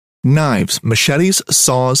Knives, machetes,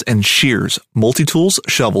 saws, and shears, multi-tools,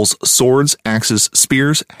 shovels, swords, axes,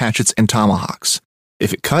 spears, hatchets, and tomahawks.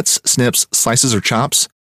 If it cuts, snips, slices, or chops,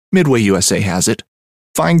 Midway USA has it.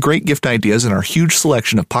 Find great gift ideas in our huge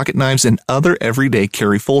selection of pocket knives and other everyday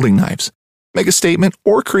carry folding knives. Make a statement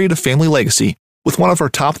or create a family legacy with one of our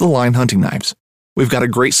top-of-the-line hunting knives. We've got a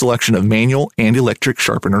great selection of manual and electric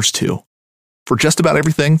sharpeners, too. For just about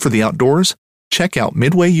everything for the outdoors, check out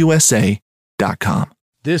MidwayUSA.com.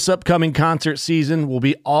 This upcoming concert season will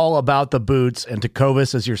be all about the boots, and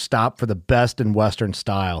Tecovas is your stop for the best in Western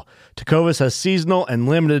style. Tecovas has seasonal and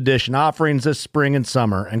limited edition offerings this spring and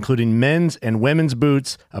summer, including men's and women's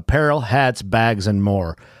boots, apparel, hats, bags, and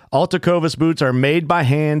more. All Tecovas boots are made by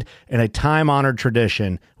hand in a time-honored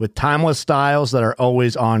tradition with timeless styles that are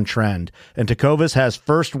always on trend. And Tecovas has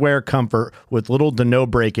first wear comfort with little to no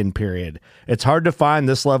break-in period. It's hard to find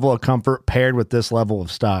this level of comfort paired with this level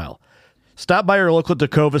of style. Stop by your local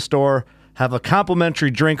Tecovas store, have a complimentary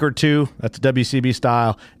drink or two, that's WCB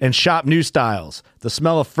style, and shop new styles. The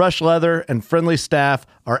smell of fresh leather and friendly staff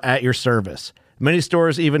are at your service. Many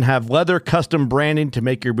stores even have leather custom branding to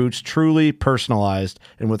make your boots truly personalized.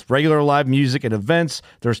 And with regular live music and events,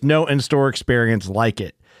 there's no in-store experience like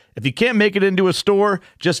it. If you can't make it into a store,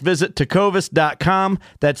 just visit tecovas.com.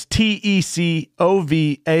 That's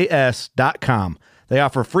TECOVAS.com. They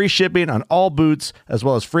offer free shipping on all boots, as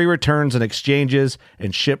well as free returns and exchanges,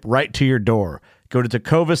 and ship right to your door. Go to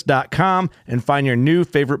tecovas.com and find your new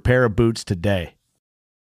favorite pair of boots today.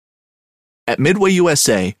 At Midway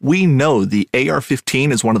USA, we know the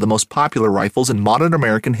AR-15 is one of the most popular rifles in modern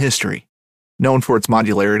American history. Known for its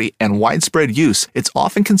modularity and widespread use, it's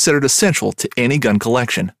often considered essential to any gun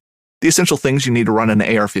collection. The essential things you need to run an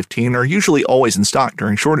AR-15 are usually always in stock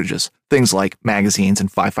during shortages, things like magazines and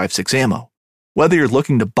 5.56 ammo. Whether you're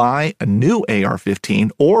looking to buy a new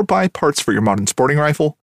AR-15 or buy parts for your modern sporting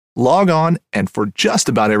rifle, log on and for just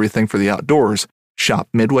about everything for the outdoors, shop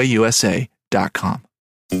MidwayUSA.com.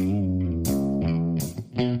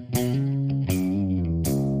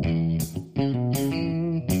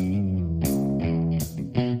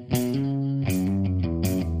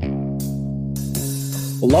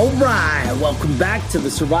 Well, all right. Welcome back to the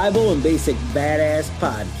Survival and Basic Badass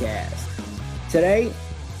Podcast. Today,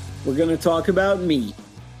 we're going to talk about meat.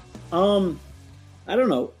 I don't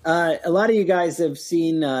know. A lot of you guys have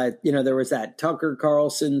seen, there was that Tucker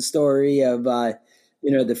Carlson story of,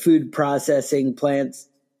 the food processing plants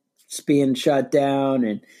being shut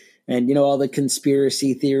down and all the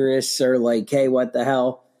conspiracy theorists are like, hey, what the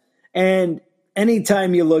hell? And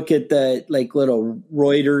anytime you look at the little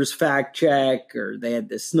Reuters fact check, or they had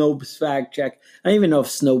the Snopes fact check, I don't even know if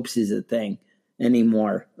Snopes is a thing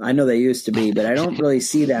anymore. I know they used to be, but I don't really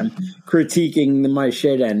see them critiquing my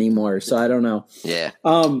shit anymore. So I don't know. Yeah.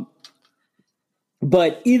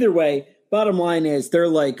 But either way, bottom line is they're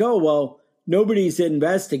like, oh, well, nobody's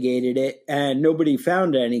investigated it and nobody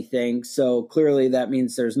found anything. So clearly that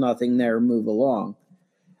means there's nothing there. Move along.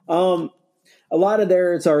 A lot of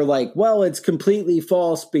theirs are like, well, it's completely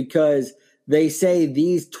false because they say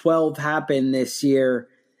these 12 happened this year,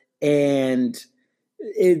 and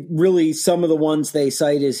it really, some of the ones they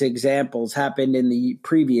cite as examples happened in the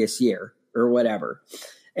previous year or whatever.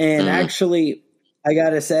 And actually, I got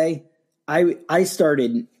to say, I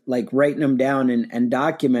started writing them down and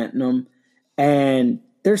documenting them, and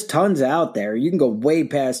there's tons out there. You can go way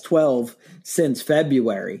past 12 since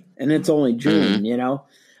February, and it's only June,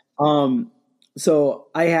 So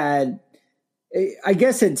I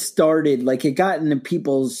guess it started, it got into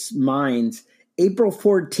people's minds. April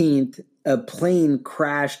 14th, a plane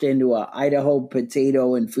crashed into a Idaho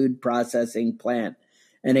potato and food processing plant,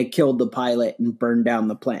 and it killed the pilot and burned down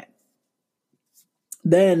the plant.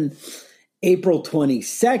 Then April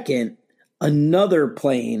 22nd, another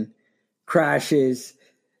plane crashes,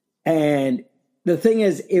 and the thing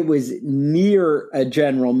is, it was near a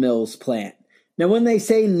General Mills plant. Now, when they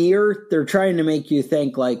say near, they're trying to make you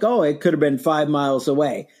think it could have been 5 miles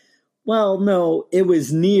away. Well, no, it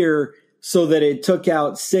was near, so that it took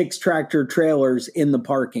out 6 tractor trailers in the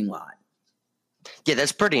parking lot. Yeah,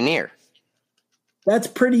 that's pretty near. That's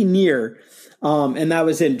pretty near, and that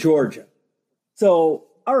was in Georgia. So,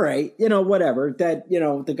 all right, whatever. That,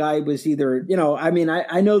 the guy was either,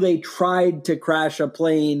 I know they tried to crash a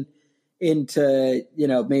plane into,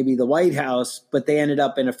 maybe the White House, but they ended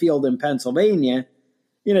up in a field in Pennsylvania.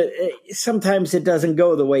 Sometimes it doesn't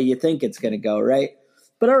go the way you think it's going to go, right?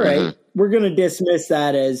 But all right, we're going to dismiss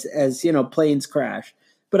that as planes crash.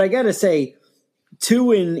 But I got to say,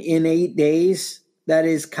 2 in 8 days, that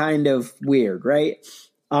is kind of weird, right?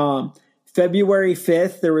 February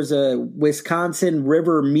 5th, there was a Wisconsin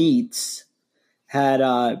River Meats had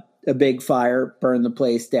a big fire, burned the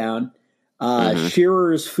place down.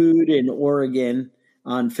 Shearer's Food in Oregon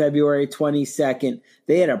on February 22nd,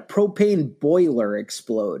 they had a propane boiler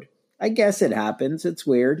explode. I guess it happens. It's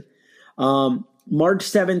weird. March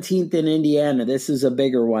 17th in Indiana, this is a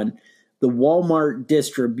bigger one, the Walmart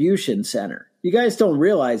distribution center. You guys don't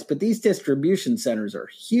realize, but these distribution centers are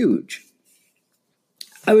huge.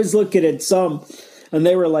 I was looking at some, and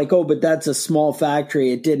they were like, oh, but that's a small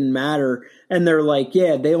factory. It didn't matter. And they're like,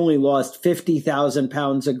 yeah, they only lost 50,000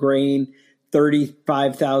 pounds of grain,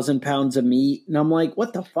 35,000 pounds of meat. And I'm like,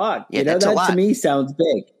 what the fuck? Yeah, that's a lot. To me sounds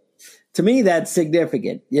big. To me, that's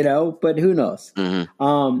significant, but who knows?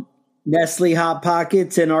 Nestle Hot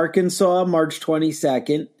Pockets in Arkansas, March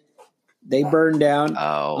 22nd. They burned down.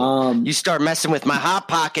 Oh, you start messing with my Hot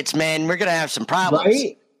Pockets, man, we're going to have some problems.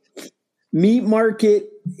 Right? Meat market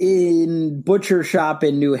in butcher shop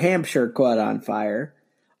in New Hampshire caught on fire.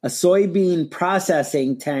 A soybean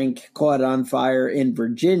processing tank caught on fire in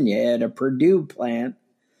Virginia at a Purdue plant.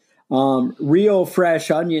 Rio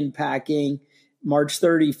Fresh onion packing, March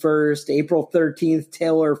 31st. April 13th,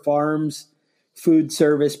 Taylor Farms food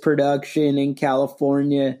service production in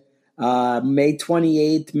California. May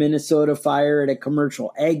 28th, Minnesota fire at a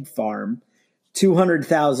commercial egg farm.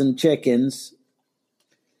 200,000 chickens.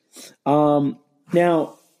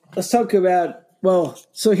 Now, let's talk about,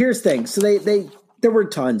 so here's the thing. So there were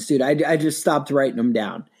tons, dude. I just stopped writing them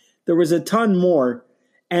down. There was a ton more.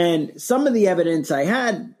 And some of the evidence I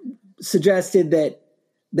had suggested that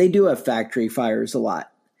they do have factory fires a lot.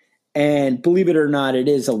 And believe it or not, it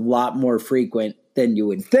is a lot more frequent than you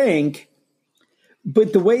would think.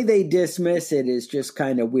 But the way they dismiss it is just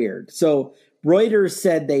kind of weird. So Reuters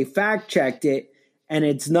said they fact-checked it, and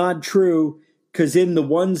it's not true because in the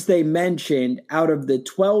ones they mentioned, out of the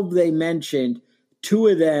 12 they mentioned, 2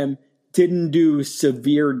 of them didn't do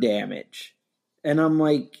severe damage. And I'm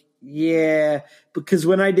like, yeah, because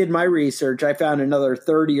when I did my research, I found another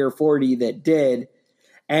 30 or 40 that did,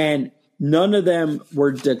 and none of them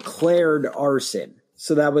were declared arson.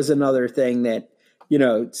 So that was another thing that,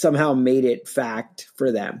 somehow made it fact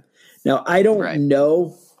for them. Now, I don't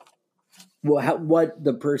know what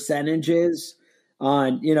the percentage is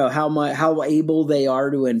on, how able they are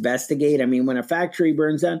to investigate. I mean, when a factory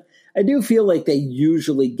burns down, I do feel like they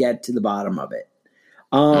usually get to the bottom of it,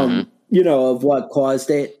 of what caused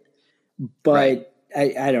it. But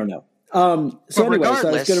I don't know. So anyway, so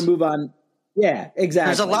I was going to move on. Yeah, exactly.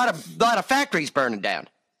 There's a lot of factories burning down.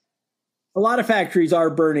 A lot of factories are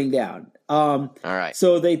burning down. All right.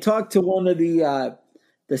 So they talked to one of the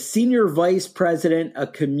senior vice president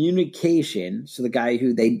of communication, so the guy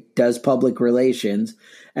who does public relations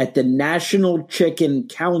at the National Chicken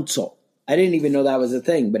Council. I didn't even know that was a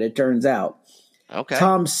thing, but it turns out. Okay.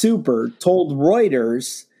 Tom Super told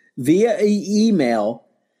Reuters via email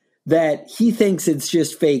that he thinks it's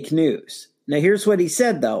just fake news. Now, here's what he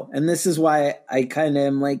said, though, and this is why I kind of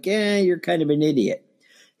am like, you're kind of an idiot.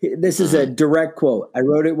 This is a direct quote. I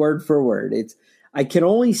wrote it word for word. It's, I can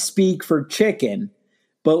only speak for chicken,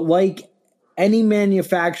 but like any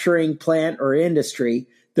manufacturing plant or industry,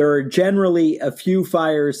 there are generally a few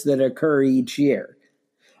fires that occur each year.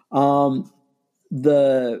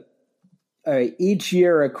 Each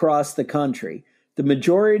year across the country. The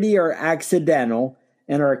majority are accidental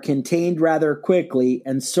and are contained rather quickly,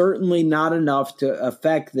 and certainly not enough to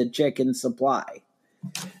affect the chicken supply.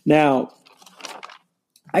 Now,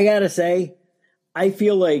 I gotta say, I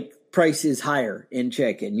feel like price is higher in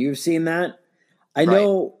chicken. You've seen that? I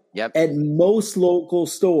know at most local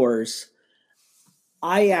stores,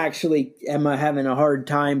 I actually am having a hard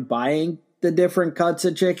time buying the different cuts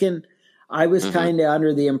of chicken. I was kind of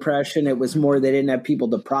under the impression it was more they didn't have people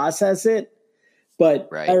to process it. But,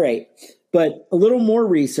 all right. But a little more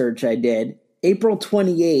research I did. April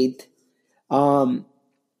 28th,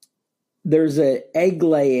 there's an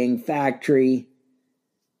egg-laying factory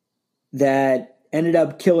that ended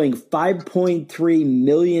up killing 5.3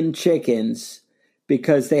 million chickens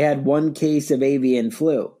because they had one case of avian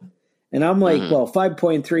flu. And I'm like, well,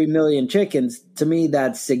 5.3 million chickens, to me,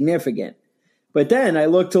 that's significant. But then I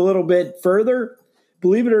looked a little bit further.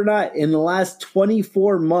 Believe it or not, in the last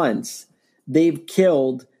 24 months, they've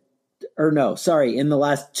killed, in the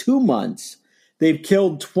last 2 months, they've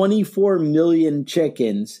killed 24 million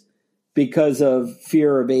chickens because of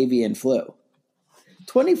fear of avian flu.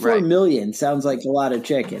 24 million sounds like a lot of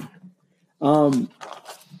chicken. I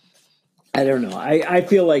don't know. I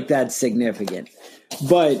feel like that's significant.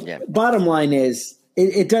 But bottom line is,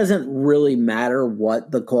 it doesn't really matter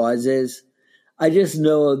what the cause is. I just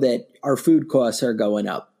know that our food costs are going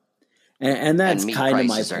up. And that's kind of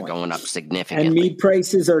my point. And meat prices are going up significantly. And meat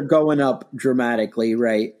prices are going up dramatically,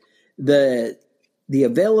 right? the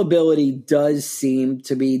availability does seem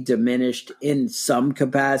to be diminished in some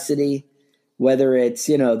capacity, whether it's,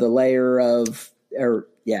 the layer of, the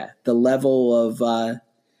level of,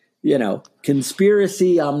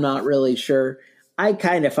 conspiracy. I'm not really sure. I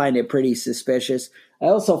kind of find it pretty suspicious. I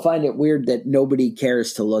also find it weird that nobody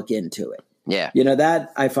cares to look into it. Yeah.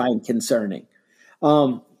 That I find concerning.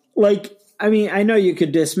 I know you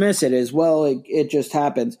could dismiss it as well. It just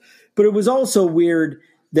happens. But it was also weird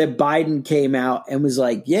that Biden came out and was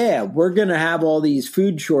like, yeah, we're going to have all these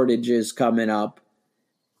food shortages coming up.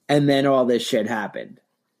 And then all this shit happened.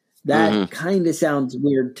 That kind of sounds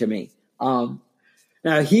weird to me.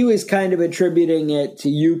 Now, he was kind of attributing it to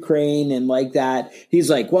Ukraine and like that. He's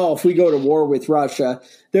like, well, if we go to war with Russia,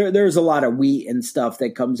 there's a lot of wheat and stuff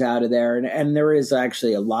that comes out of there. And there is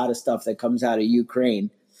actually a lot of stuff that comes out of Ukraine.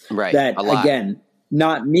 Right. That, again,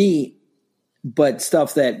 not meat, but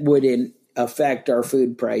stuff that wouldn't affect our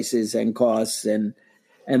food prices and costs and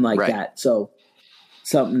like that. So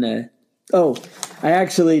something to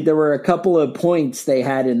there were a couple of points they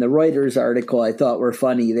had in the Reuters article I thought were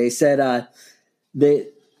funny. They said they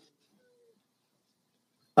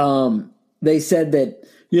said that,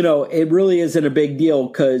 it really isn't a big deal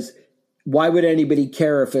because why would anybody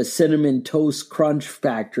care if a Cinnamon Toast Crunch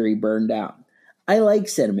factory burned down? I like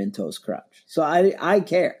Cinnamon Toast Crunch, so I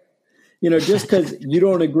care. Just because you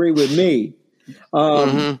don't agree with me.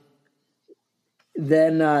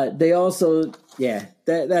 Then they also,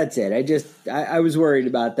 that's it. I was worried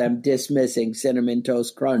about them dismissing Cinnamon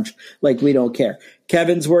Toast Crunch like we don't care.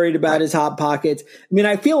 Kevin's worried about his Hot Pockets. I mean,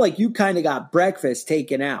 I feel like you kind of got breakfast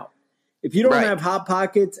taken out. If you don't have Hot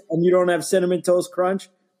Pockets and you don't have Cinnamon Toast Crunch,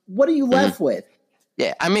 what are you left with?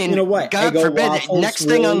 Yeah, I mean, what? God Eggo forbid. waffles, Next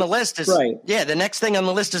thing on the list is the next thing on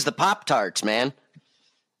the list is the Pop-Tarts, man.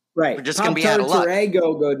 Right. We're just going to be out of luck. Or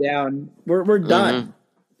Eggo go down. We're done.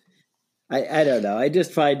 I don't know. I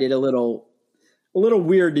just find it a little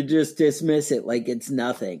weird to just dismiss it like it's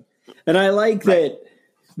nothing. And I like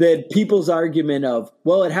that people's argument of,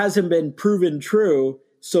 well, it hasn't been proven true,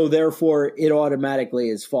 so therefore it automatically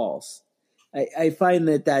is false. I find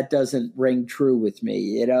that doesn't ring true with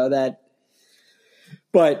me,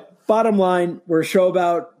 but bottom line, we're a show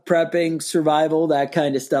about prepping, survival, that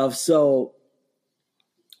kind of stuff. So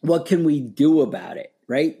what can we do about it?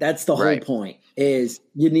 Right? That's the whole point, is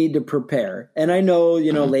you need to prepare. And I know,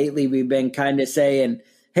 lately we've been kind of saying,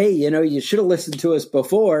 hey, you should have listened to us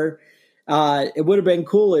before. It would have been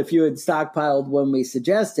cool if you had stockpiled when we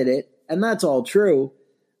suggested it. And that's all true,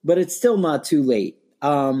 but it's still not too late.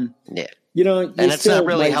 And it's not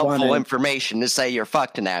really helpful information to say you're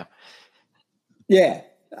fucked now. Yeah.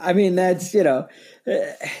 I mean, that's, I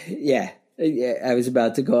was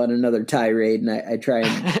about to go on another tirade, and I try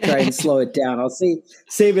and slow it down. I'll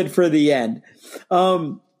save it for the end.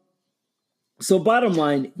 So bottom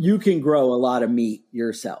line, you can grow a lot of meat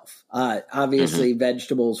yourself. Obviously,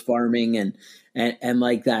 vegetables, farming, and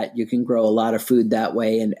like that, you can grow a lot of food that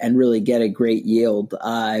way and really get a great yield.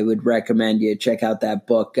 I would recommend you check out that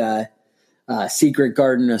book, Secret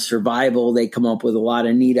Garden of Survival. They come up with a lot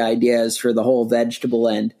of neat ideas for the whole vegetable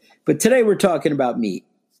end. But today we're talking about meat.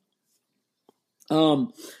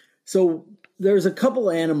 So there's a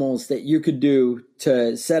couple animals that you could do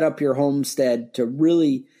to set up your homestead to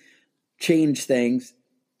really change things.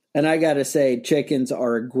 And I got to say, chickens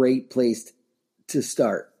are a great place to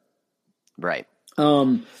start. Right.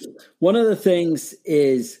 One of the things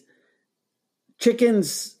is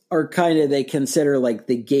chickens are they consider like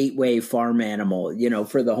the gateway farm animal,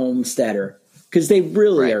 for the homesteader, because they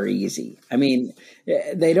really are easy. I mean,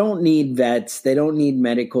 they don't need vets. They don't need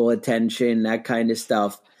medical attention, that kind of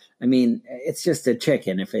stuff. I mean, it's just a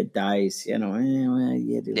chicken. If it dies, you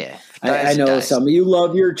do. Yeah, I know some of you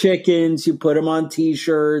love your chickens. You put them on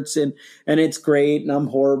T-shirts, and it's great. And I'm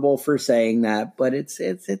horrible for saying that, but it's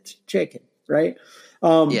chicken, right?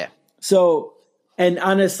 So, and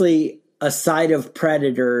honestly, aside of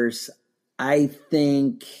predators, I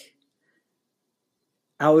think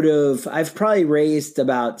I've probably raised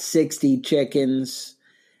about 60 chickens,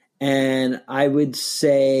 and I would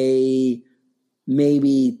say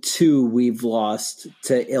maybe 2 we've lost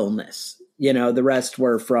to illness. The rest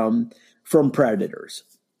were from predators.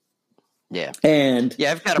 Yeah. And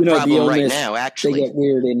I've got a problem right now, actually. They get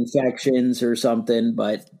weird infections or something,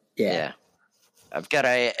 but yeah. I've got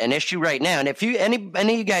an issue right now, and if any of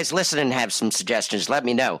you guys listening have some suggestions, let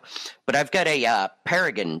me know. But I've got a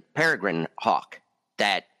peregrine hawk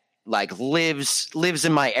that lives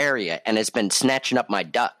in my area and has been snatching up my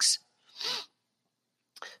ducks.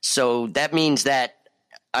 So that means that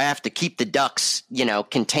I have to keep the ducks,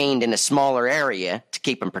 contained in a smaller area to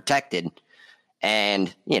keep them protected.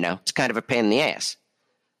 and it's kind of a pain in the ass.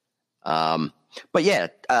 But yeah,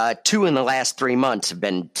 2 in the last 3 months have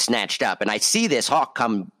been snatched up, and I see this hawk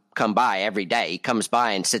come by every day. He comes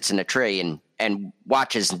by and sits in a tree and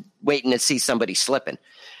watches, waiting to see somebody slipping.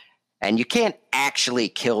 And you can't actually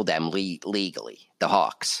kill them legally, the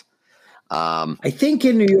hawks. I think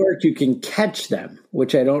in New York you can catch them,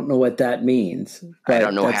 which I don't know what that means. I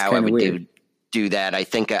don't know how I would do that. I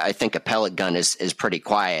think a pellet gun is pretty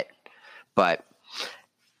quiet. But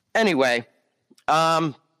anyway,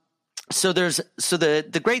 so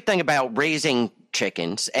the great thing about raising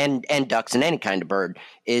chickens and ducks and any kind of bird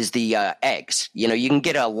is the eggs. You can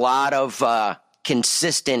get a lot of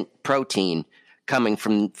consistent protein coming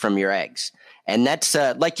from your eggs, and that's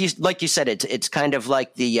like you said, it's kind of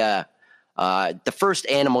like the first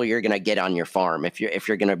animal you're going to get on your farm if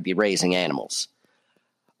you're going to be raising animals.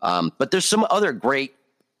 But there's some other great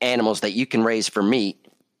animals that you can raise for meat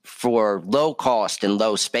for low cost and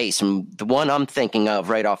low space. And the one I'm thinking of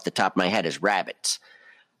right off the top of my head is rabbits.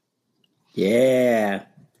 Yeah.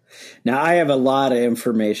 Now I have a lot of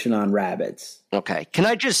information on rabbits. Okay. Can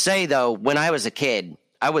I just say though, when I was a kid,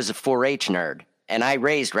 I was a 4-H nerd and I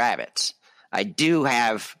raised rabbits. I do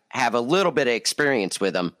have a little bit of experience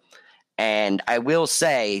with them. And I will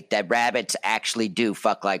say that rabbits actually do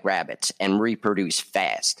fuck like rabbits and reproduce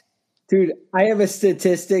fast. Dude, I have a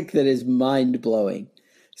statistic that is mind-blowing.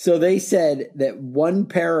 So they said that one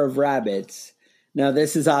pair of rabbits, now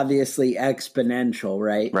this is obviously exponential,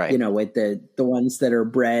 right? Right. With the ones that are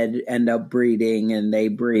bred end up breeding and they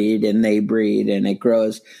breed and they breed and it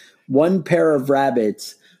grows. One pair of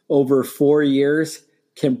rabbits over 4 years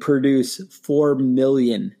can produce 4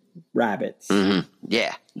 million rabbits. Mm-hmm.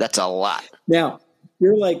 Yeah, that's a lot. Now,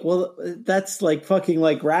 you're like, well, that's like fucking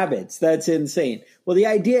like rabbits. That's insane. Well, the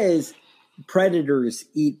idea is predators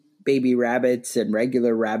eat baby rabbits and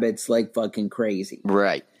regular rabbits like fucking crazy.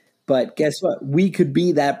 Right. But guess what? We could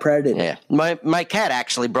be that predator. Yeah. My cat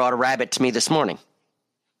actually brought a rabbit to me this morning.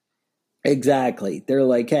 Exactly. They're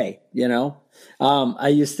like, hey, we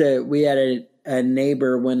had a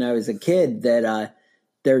neighbor when I was a kid that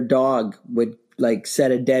their dog would like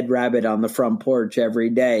set a dead rabbit on the front porch every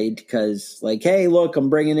day because like, hey, look, I'm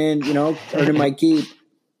bringing in, earning my keep.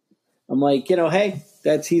 I'm like, hey,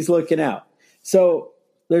 he's looking out. So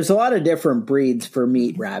there's a lot of different breeds for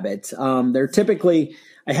meat rabbits. They're typically,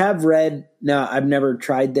 I have read, now I've never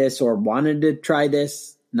tried this or wanted to try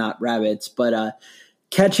this, not rabbits, but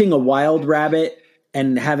catching a wild rabbit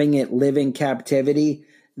and having it live in captivity,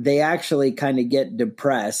 they actually kind of get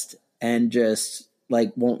depressed and just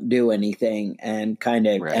like won't do anything and kind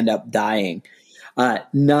of end up dying.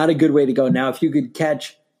 Not a good way to go. Now, if you could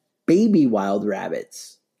catch baby wild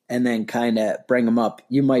rabbits and then kind of bring them up,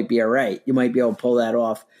 you might be all right. You might be able to pull that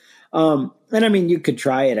off. And I mean, you could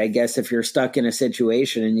try it, I guess, if you're stuck in a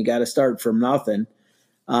situation and you got to start from nothing.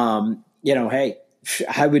 Hey,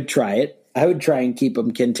 I would try it. I would try and keep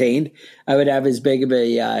them contained. I would have as big of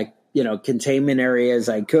a, containment area as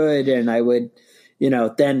I could. And I would,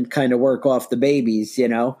 then kind of work off the babies,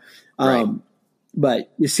 Right.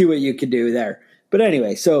 But you see what you could do there. But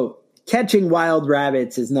anyway, so catching wild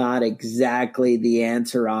rabbits is not exactly the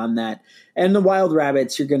answer on that. And the wild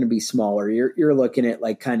rabbits, you're going to be smaller. You're looking at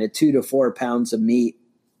like kind of 2 to 4 pounds of meat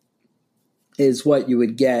is what you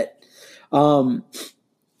would get off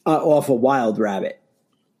a wild rabbit.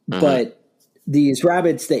 Mm-hmm. But these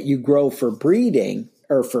rabbits that you grow for breeding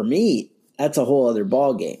or for meat, that's a whole other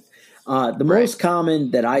ballgame. The most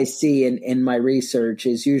common that I see in my research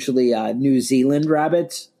is usually New Zealand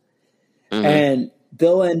rabbits. Mm-hmm. And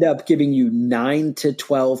they'll end up giving you 9 to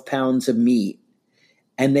 12 pounds of meat.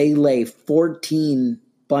 And they lay 14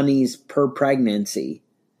 bunnies per pregnancy.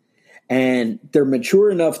 And they're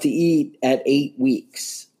mature enough to eat at 8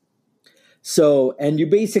 weeks. So, and you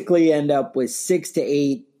basically end up with 6 to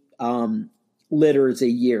 8 litters a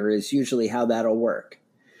year is usually how that'll work.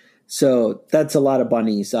 So that's a lot of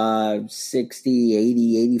bunnies, 60,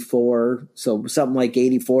 80, 84. So something like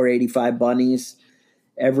 84, 85 bunnies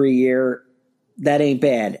every year. That ain't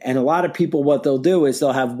bad. And a lot of people, what they'll do is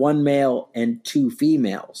they'll have 1 male and 2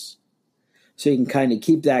 females. So you can kind of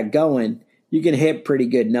keep that going. You can hit pretty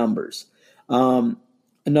good numbers.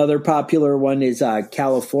 Another popular one is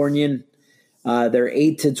Californian. They're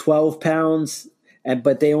 8 to 12 pounds,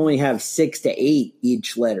 but they only have 6 to 8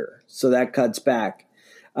 each litter. So that cuts back.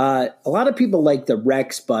 A lot of people like the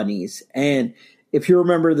Rex bunnies. And if you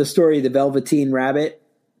remember the story of the Velveteen Rabbit,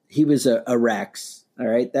 he was a Rex. All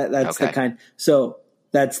right. That's okay. The kind. So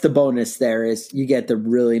that's the bonus there is you get the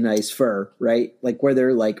really nice fur, right? Like where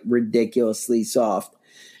they're like ridiculously soft.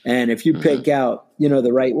 And if you pick out,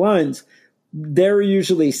 the right ones, they're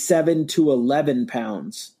usually 7 to 11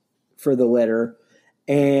 pounds for the litter,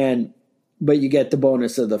 but you get the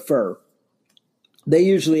bonus of the fur. They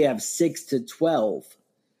usually have 6 to 12.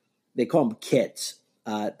 They call them kits,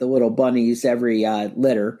 the little bunnies every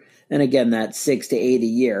litter. And again, that's 6 to 8 a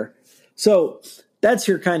year. So that's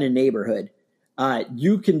your kind of neighborhood.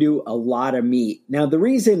 You can do a lot of meat. Now, the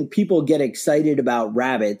reason people get excited about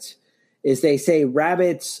rabbits is they say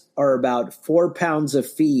rabbits are about 4 pounds of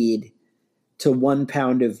feed to 1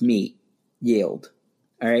 pound of meat yield.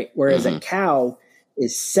 All right. Whereas a cow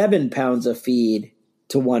is 7 pounds of feed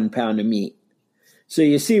to 1 pound of meat. So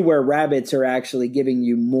you see where rabbits are actually giving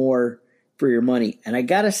you more for your money. And I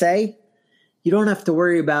got to say, you don't have to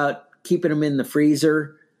worry about keeping them in the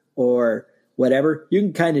freezer or whatever. You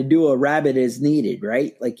can kind of do a rabbit as needed,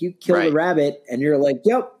 right? Like you kill the rabbit and you're like,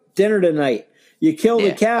 yep, dinner tonight. You kill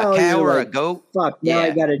the cow, or like, a goat. Fuck, now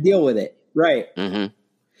I got to deal with it. Right. Mm-hmm.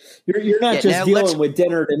 You're not just dealing with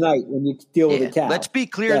dinner tonight when you deal with a cow. Let's be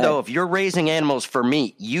clear, though. If you're raising animals for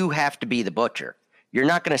meat, you have to be the butcher. You're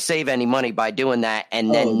not going to save any money by doing that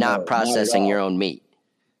and then not processing your own meat.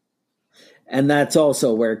 And that's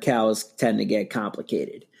also where cows tend to get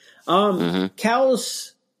complicated.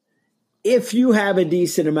 Cows, if you have a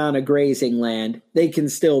decent amount of grazing land, they can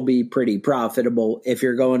still be pretty profitable if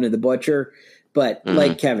you're going to the butcher. But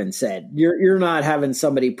like Kevin said, you're not having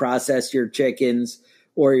somebody process your chickens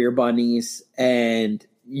or your bunnies, and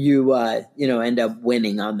you end up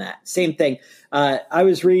winning on that. Same thing. I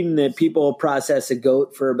was reading that people process a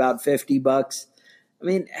goat for about $50. I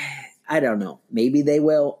mean, I don't know. Maybe they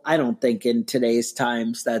will. I don't think in today's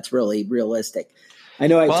times that's really realistic. I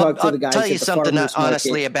know talked to the guys. I'll tell you at the something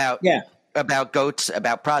honestly market. about goats,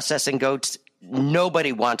 about processing goats.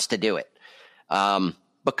 Nobody wants to do it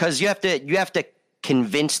because you have to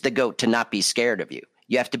convince the goat to not be scared of you.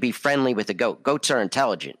 You have to be friendly with the goat. Goats are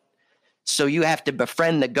intelligent. So you have to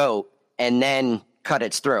befriend the goat and then cut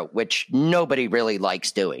its throat, which nobody really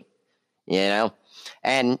likes doing,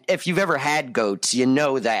 And if you've ever had goats, you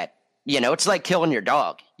know that, it's like killing your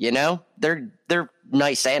dog, They're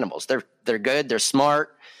nice animals. They're good. They're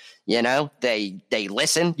smart. They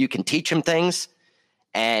listen. You can teach them things.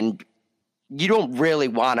 And you don't really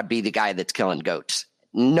want to be the guy that's killing goats.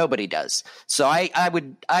 Nobody does. So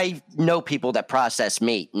I know people that process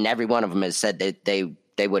meat, and every one of them has said that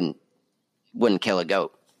they wouldn't kill a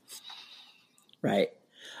goat. Right.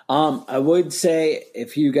 I would say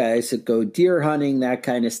if you guys go deer hunting, that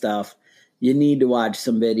kind of stuff, you need to watch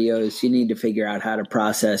some videos. You need to figure out how to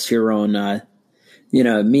process your own,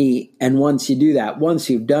 meat. And once you do that, once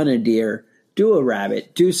you've done a deer, do a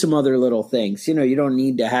rabbit, do some other little things. You don't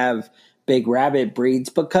need to have big rabbit breeds,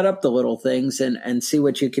 but cut up the little things and see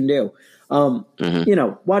what you can do.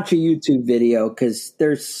 Watch a YouTube video because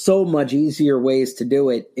there's so much easier ways to do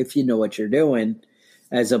it if you know what you're doing,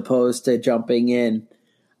 as opposed to jumping in.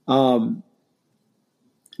 I'll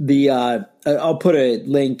put a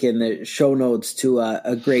link in the show notes to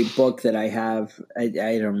a great book that I have. I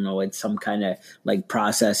don't know, it's some kind of like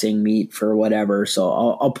processing meat for whatever. So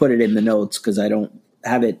I'll put it in the notes because I don't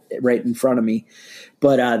have it right in front of me.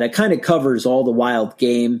 But that kind of covers all the wild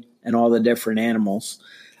game and all the different animals.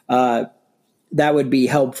 That would be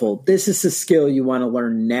helpful. This is a skill you want to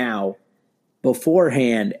learn now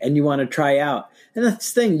beforehand and you want to try out. And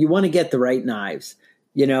that's the thing, you want to get the right knives.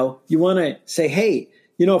 You want to say, hey,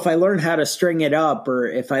 if I learn how to string it up, or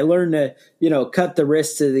if I learn to, cut the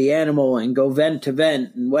wrists of the animal and go vent to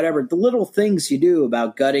vent and whatever, the little things you do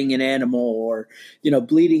about gutting an animal or,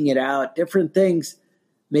 bleeding it out, different things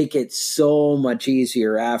make it so much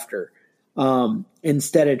easier after.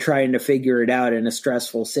 Instead of trying to figure it out in a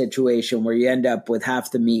stressful situation where you end up with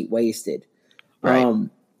half the meat wasted. Right.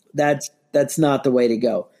 That's not the way to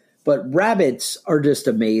go. But rabbits are just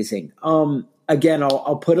amazing. Again,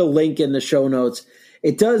 I'll put a link in the show notes.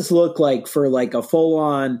 It does look like for like a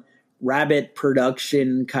full-on rabbit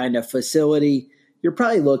production kind of facility, you're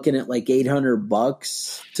probably looking at like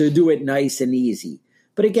 $800 to do it nice and easy.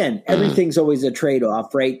 But again, everything's always a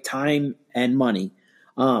trade-off, right? Time and money.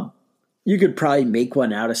 You could probably make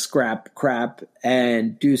one out of scrap crap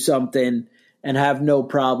and do something and have no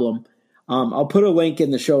problem. I'll put a link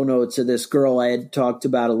in the show notes of this girl I had talked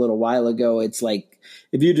about a little while ago. It's like,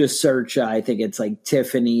 if you just search, I think it's like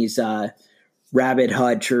Tiffany's Rabbit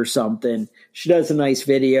Hutch or something. She does a nice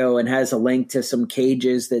video and has a link to some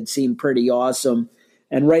cages that seem pretty awesome.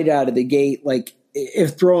 And right out of the gate, like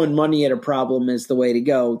if throwing money at a problem is the way to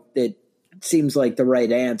go, it seems like the right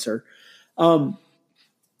answer.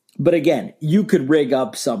 But again, you could rig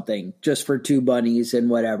up something just for 2 bunnies and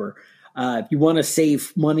whatever. If you want to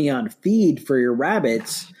save money on feed for your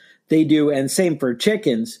rabbits, they do, and same for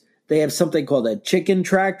chickens, they have something called a chicken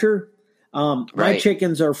tractor. My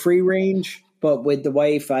chickens are free range, but with the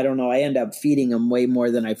wife, I don't know. I end up feeding them way more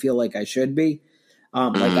than I feel like I should be.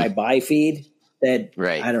 Like I buy feed that,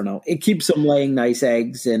 I don't know. It keeps them laying nice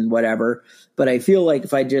eggs and whatever. But I feel like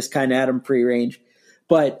if I just kind of had them free range.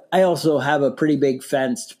 But I also have a pretty big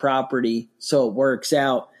fenced property, so it works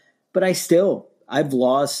out. But I've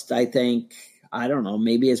lost, I think, I don't know,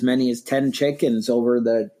 maybe as many as 10 chickens over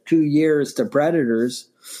the 2 years to predators,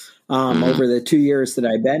 over the 2 years that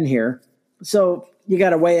I've been here. So you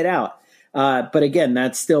got to weigh it out. But again,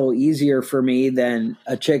 that's still easier for me than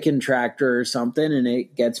a chicken tractor or something. And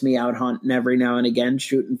it gets me out hunting every now and again,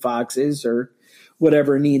 shooting foxes or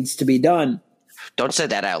whatever needs to be done. Don't say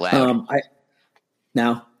that out loud.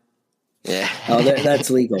 No. Yeah. That's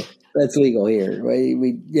legal. That's legal here.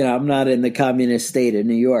 I'm not in the communist state of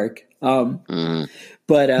New York.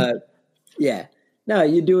 But yeah, no,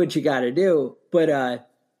 you do what you got to do. But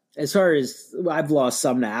as far as I've lost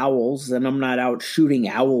some to owls, and I'm not out shooting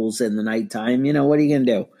owls in the nighttime. What are you going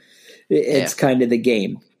to do? It's kind of the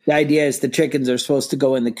game. The idea is the chickens are supposed to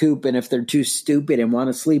go in the coop, and if they're too stupid and want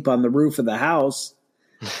to sleep on the roof of the house,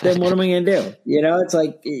 then what am I going to do? It's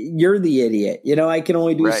like, you're the idiot. I can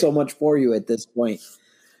only do so much for you at this point.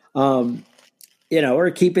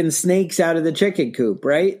 Or keeping snakes out of the chicken coop,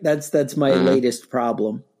 right? That's my latest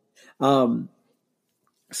problem.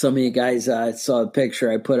 Some of you guys saw a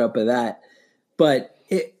picture I put up of that, but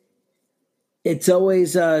it's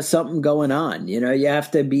always something going on. You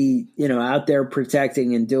have to be, out there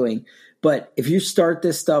protecting and doing. But if you start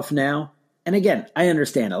this stuff now, and again, I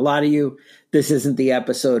understand a lot of you, this isn't the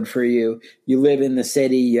episode for you. You live in the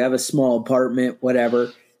city, you have a small apartment,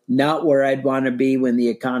 whatever. Not where I'd want to be when the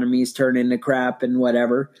economy's turning to crap and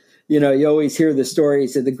whatever. You always hear the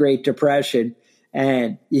stories of the Great Depression.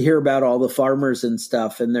 And you hear about all the farmers and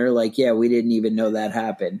stuff, and they're like, yeah, we didn't even know that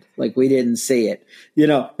happened. Like, we didn't see it.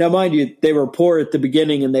 Now, mind you, they were poor at the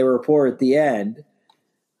beginning and they were poor at the end,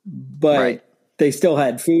 but they still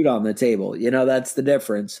had food on the table. That's the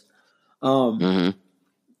difference.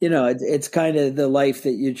 It's kind of the life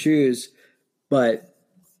that you choose, but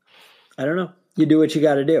I don't know. You do what you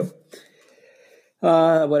got to do.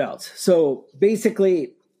 What else? So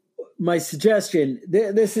basically, my suggestion,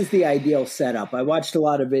 this is the ideal setup. I watched a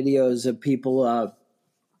lot of videos of people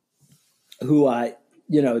who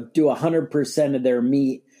do 100% of their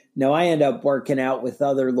meat. Now, I end up working out with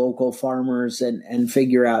other local farmers and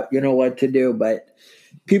figure out, what to do. But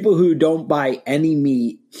people who don't buy any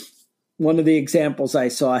meat, one of the examples I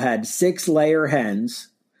saw had 6 layer hens,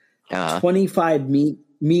 25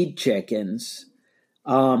 meat chickens.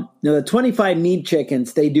 Now, the 25 meat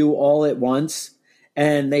chickens, they do all at once.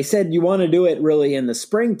 And they said you want to do it really in the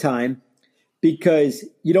springtime because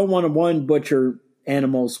you don't want to, butcher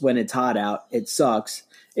animals when it's hot out. It sucks.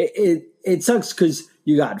 It sucks because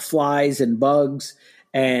you got flies and bugs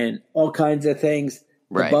and all kinds of things.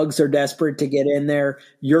 The bugs are desperate to get in there.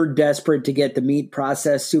 You're desperate to get the meat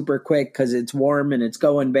processed super quick because it's warm and it's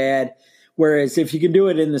going bad. Whereas if you can do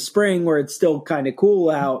it in the spring where it's still kind of cool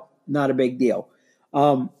out, not a big deal.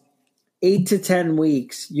 8 to 10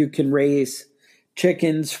 weeks, you can raise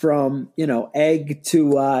chickens from, egg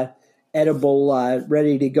to edible,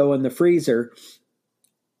 ready to go in the freezer.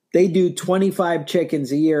 They do 25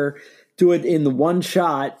 chickens a year, do it in the one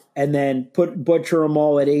shot, and then butcher them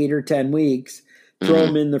all at 8 or 10 weeks, throw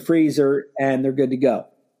them in the freezer, and they're good to go.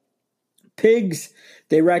 Pigs,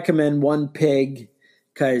 they recommend 1 pig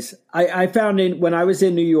because I found when I was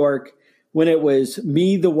in New York, when it was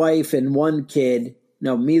me, the wife, and 1 kid,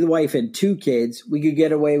 me, the wife, and 2 kids, we could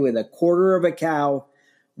get away with a quarter of a cow,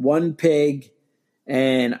 1 pig,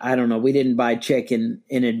 and I don't know, we didn't buy chicken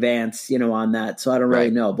in advance, on that, so I don't really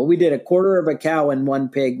know. But we did a quarter of a cow and 1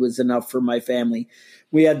 pig was enough for my family.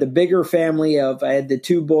 We had the bigger family I had the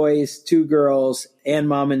 2 boys, 2 girls, and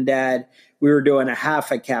mom and dad. We were doing a half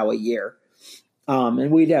a cow a year.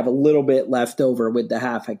 And we'd have a little bit left over with the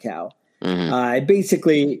half a cow. I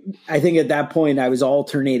think at that point I was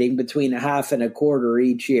alternating between a half and a quarter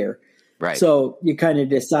each year. Right. So you kind of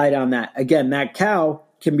decide on that. Again, that cow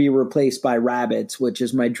can be replaced by rabbits, which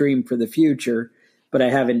is my dream for the future, but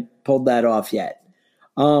I haven't pulled that off yet.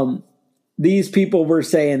 These people were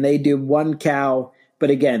saying they do 1 cow,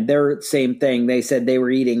 but again, they're the same thing. They said they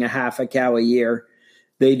were eating a half a cow a year.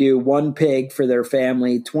 They do 1 pig for their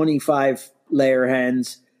family, 25 layer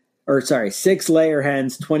hens. 6 layer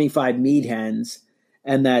hens, 25 meat hens,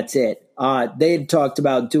 and that's it. They had talked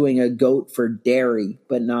about doing a goat for dairy,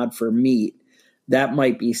 but not for meat. That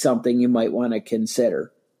might be something you might want to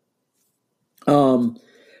consider.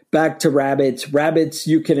 Back to rabbits. Rabbits,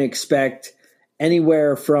 you can expect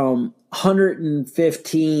anywhere from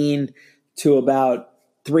 115 to about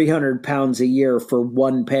 300 pounds a year for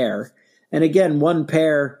one pair. And again, one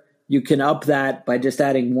pair, you can up that by just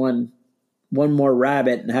adding one more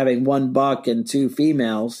rabbit and having one buck and two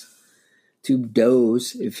females, two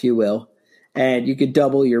does, if you will. And you could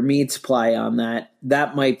double your meat supply on that.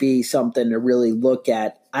 That might be something to really look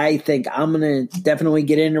at. I think I'm going to definitely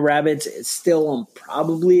get into rabbits. It's still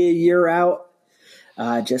probably a year out.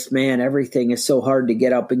 Man, everything is so hard to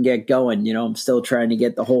get up and get going. I'm still trying to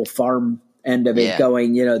get the whole farm end of it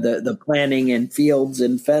going, the planning and fields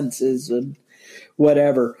and fences and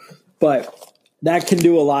whatever. But that can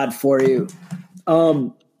do a lot for you.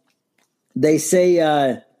 They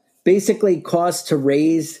say basically cost to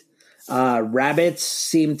raise rabbits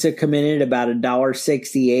seem to come in at about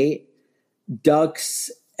 $1.68. Ducks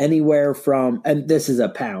anywhere from, and this is a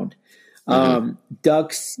pound.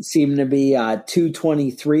 Ducks seem to be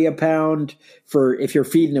 $2.23 a pound for if you're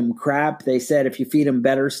feeding them crap. They said if you feed them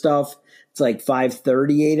better stuff, it's like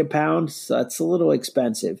 $5.38 a pound. So that's a little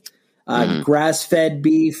expensive. Grass-fed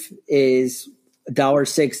beef is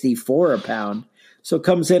 $1.64 a pound, so it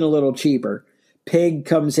comes in a little cheaper. Pig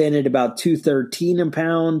comes in at about $2.13 a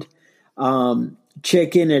pound.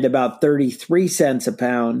 Chicken at about 33 cents a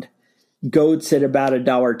pound. Goats at about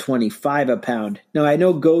 $1.25 a pound. Now, I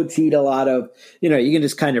know goats eat a lot of, you can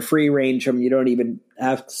just kind of free range them. You don't even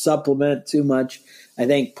have to supplement too much. I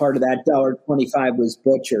think part of that $1.25 was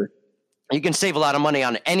butcher. You can save a lot of money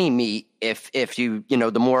on any meat if you,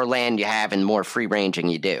 the more land you have and more free ranging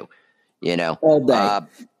you do, All day.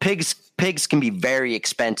 Pigs can be very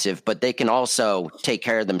expensive, but they can also take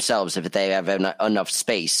care of themselves if they have enough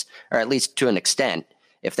space, or at least to an extent,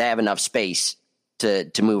 if they have enough space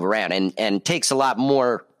to move around, and takes a lot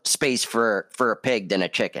more space for a pig than a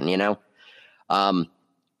chicken,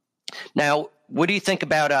 Now, what do you think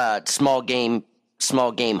about small game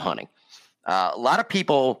hunting? A lot of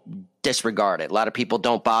people disregard it. A lot of people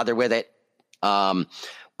don't bother with it. But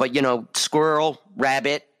squirrel,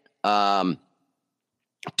 rabbit,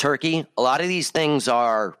 turkey, a lot of these things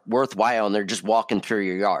are worthwhile, and they're just walking through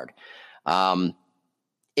your yard.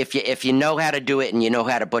 If you know how to do it and you know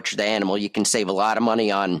how to butcher the animal, you can save a lot of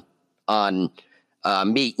money on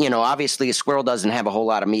meat. Obviously a squirrel doesn't have a whole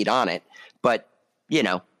lot of meat on it, but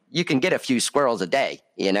you can get a few squirrels a day.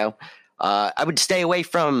 I would stay away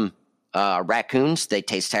from raccoons. They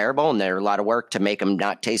taste terrible, and they're a lot of work to make them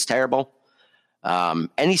not taste terrible.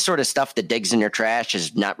 Any sort of stuff that digs in your trash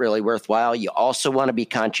is not really worthwhile. You also want to be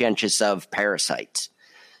conscientious of parasites.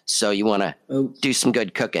 So you want to do some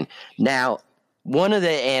good cooking. Now, one of the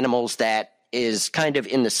animals that is kind of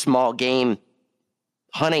in the small game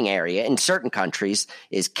hunting area in certain countries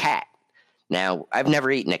is cat. Now, I've never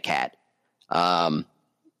eaten a cat.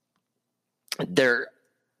 There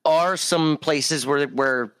are some places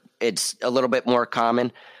where it's a little bit more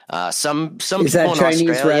common. Some is people that in Chinese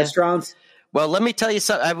Australia, restaurants? Well, let me tell you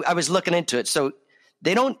something. I was looking into it. So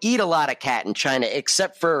they don't eat a lot of cat in China,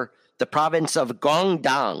 except for the province of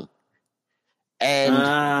Guangdong. And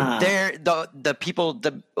the people,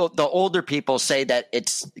 the older people say that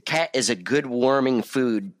cat is a good warming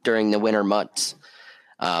food during the winter months.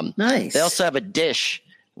 Nice. They also have a dish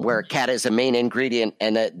where cat is a main ingredient,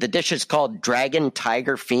 and the dish is called Dragon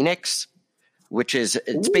Tiger Phoenix, which is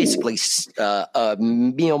basically a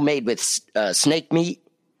meal made with snake meat,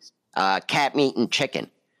 cat meat, and chicken.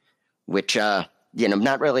 Which I'm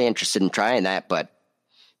not really interested in trying that, but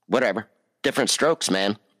whatever. Different strokes,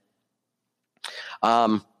 man.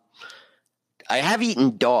 I have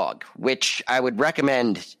eaten dog, which I would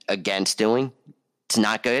recommend against doing. It's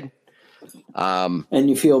not good. And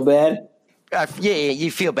you feel bad? Yeah,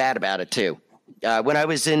 you feel bad about it too. When I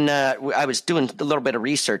was I was doing a little bit of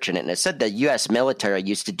research in it, and it said the U.S. military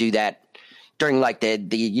used to do that during like the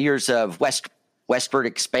years of westward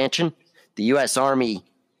expansion. The U.S. Army,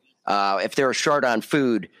 if they were short on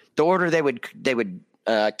food, the order they would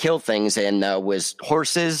kill things in was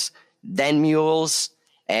horses, then mules,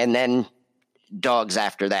 and then dogs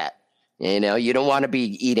after that. You don't want to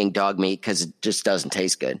be eating dog meat because it just doesn't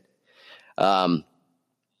taste good.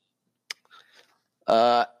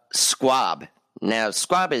 Squab. Now,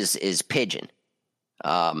 squab is pigeon.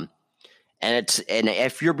 And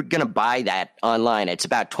if you're going to buy that online, it's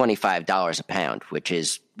about $25 a pound, which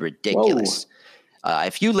is ridiculous.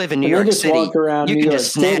 If you live in New York City, you can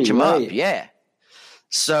just snatch them up. Yeah.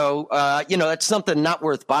 So, it's something not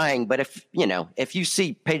worth buying. But if you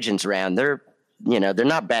see pigeons around, they're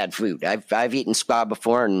not bad food. I've eaten squab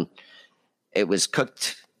before, and it was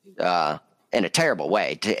cooked in a terrible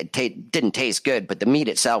way. It didn't taste good, but the meat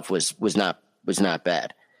itself was not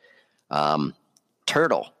bad.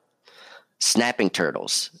 Turtle. snapping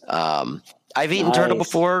turtles. I've eaten turtle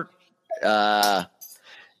before. Well,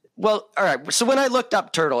 all right. So when I looked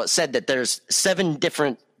up turtle, it said that there's 7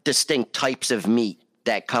 different distinct types of meat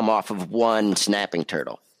that come off of one snapping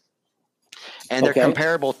turtle. And they're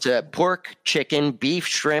comparable to pork, chicken, beef,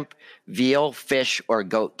 shrimp, veal, fish, or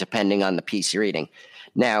goat, depending on the piece you're eating.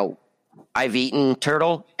 Now, I've eaten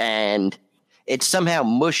turtle, and it's somehow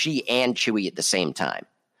mushy and chewy at the same time.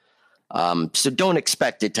 So don't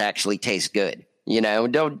expect it to actually taste good. You know,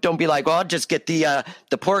 don't be like, well, I'll just get the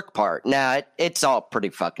pork part. Nah, it's all pretty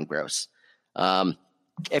fucking gross.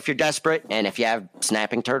 If you're desperate and if you have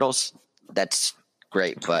snapping turtles, that's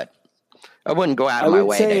great, but I wouldn't go out of my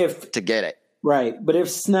way to get it. Right. But if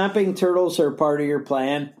snapping turtles are part of your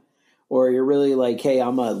plan, or you're really like, hey,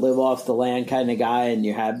 I'm a live off the land kind of guy, and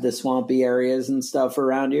you have the swampy areas and stuff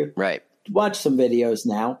around you, right? Watch some videos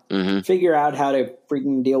now. Mm-hmm. Figure out how to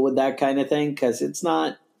freaking deal with that kind of thing, because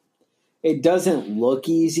it doesn't look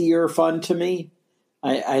easy or fun to me.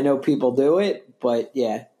 I know people do it, but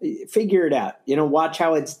yeah, figure it out. You know, watch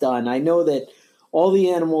how it's done. I know that all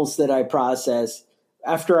the animals that I process,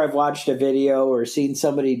 after I've watched a video or seen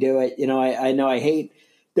somebody do it, you know, I know I hate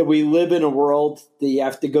that we live in a world that you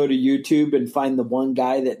have to go to YouTube and find the one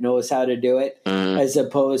guy that knows how to do it, as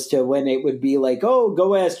opposed to when it would be like, oh,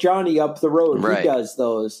 go ask Johnny up the road. Right. Who does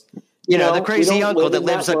those? You know, the crazy uncle that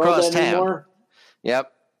lives across town.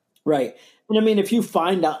 Yep. Right. And I mean, if you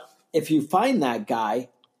find that guy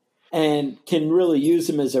and can really use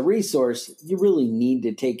him as a resource, you really need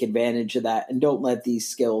to take advantage of that and don't let these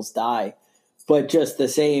skills die. But just the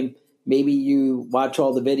same, maybe you watch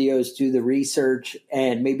all the videos, do the research,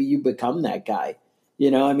 and maybe you become that guy.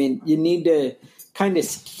 You know, I mean, you need to kind of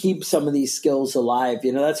keep some of these skills alive.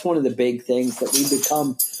 You know, that's one of the big things, that we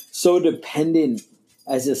become so dependent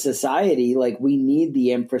as a society. Like, we need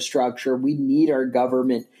the infrastructure. We need our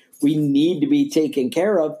government. We need to be taken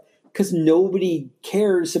care of, because nobody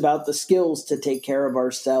cares about the skills to take care of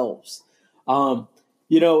ourselves. You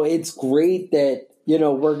know, it's great that, you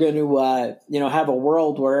know, we're going to, have a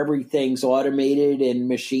world where everything's automated and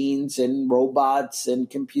machines and robots and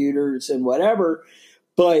computers and whatever.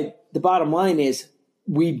 But the bottom line is,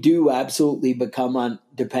 we do absolutely become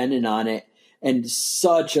dependent on it. And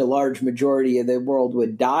such a large majority of the world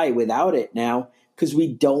would die without it now, because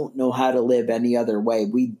we don't know how to live any other way.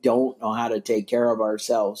 We don't know how to take care of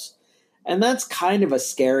ourselves. And that's kind of a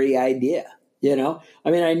scary idea. You know,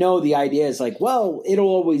 I mean, I know the idea is like, well, it'll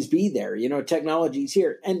always be there. You know, technology's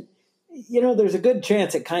here. And, you know, there's a good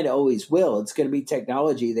chance it kind of always will. It's going to be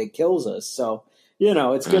technology that kills us. So, you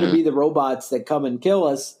know, it's going to be the robots that come and kill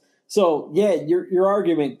us. So, yeah, your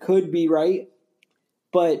argument could be right.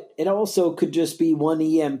 But it also could just be one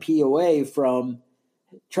EMP away from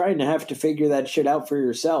trying to have to figure that shit out for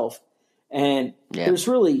yourself. And there's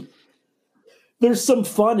some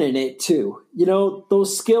fun in it too. You know,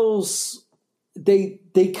 those skills, they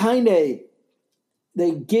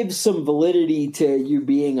give some validity to you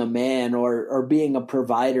being a man or being a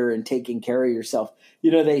provider and taking care of yourself.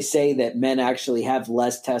 You know, they say that men actually have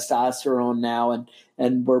less testosterone now,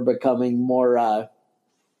 and we're becoming more,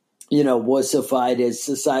 wussified as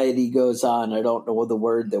society goes on. I don't know the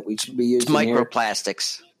word that we should be using. It's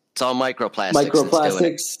microplastics. Here. It's all microplastics.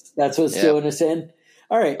 Microplastics. That's what's doing us in.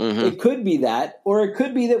 All right. It could be that, or it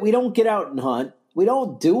could be that we don't get out and hunt. We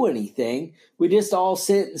don't do anything. We just all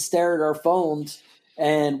sit and stare at our phones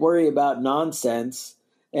and worry about nonsense.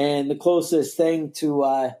 And the closest thing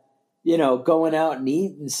to, going out and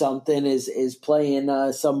eating something is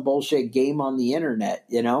playing some bullshit game on the internet,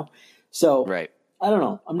 you know? So right. I don't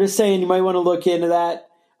know. I'm just saying you might want to look into that.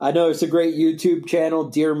 I know it's a great YouTube channel,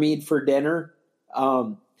 Deer Meat for Dinner.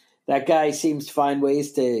 That guy seems to find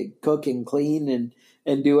ways to cook and clean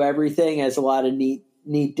and do everything. Has a lot of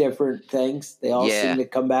neat different things. They all seem to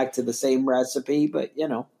come back to the same recipe, but you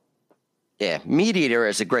know. Yeah, Meat Eater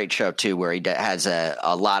is a great show too, where he has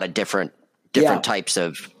a lot of different types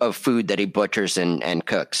of food that he butchers and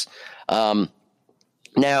cooks.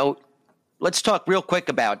 Now, let's talk real quick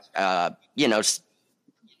about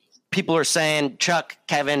people are saying, Chuck,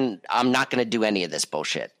 Kevin, I'm not going to do any of this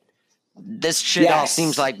bullshit. This shit all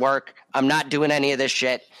seems like work. I'm not doing any of this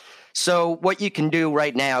shit. So what you can do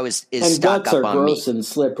right now is stock up on meat. And guts are gross and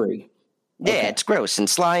slippery. Yeah, it's gross and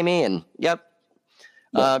slimy and yep.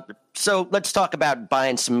 So let's talk about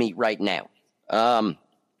buying some meat right now.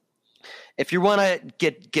 If you want to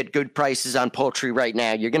get good prices on poultry right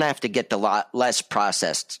now, you're going to have to get the lot less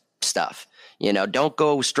processed stuff. You know, don't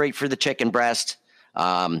go straight for the chicken breast,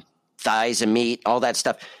 thighs and meat, all that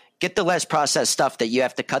stuff. Get the less processed stuff that you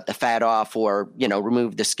have to cut the fat off or,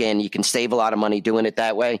 remove the skin. You can save a lot of money doing it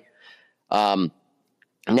that way. Now,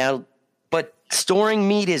 but storing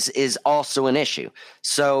meat is also an issue.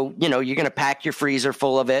 So, you're going to pack your freezer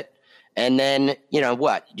full of it. And then,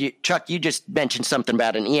 Chuck, you just mentioned something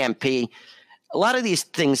about an EMP. A lot of these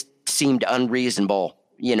things seemed unreasonable,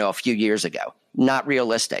 a few years ago, not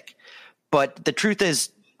realistic. But the truth is,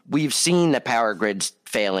 we've seen the power grids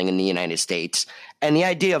failing in the United States. And the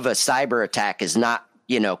idea of a cyber attack is not,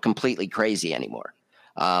 completely crazy anymore.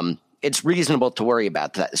 It's reasonable to worry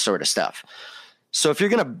about that sort of stuff. So if you're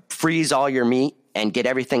going to freeze all your meat and get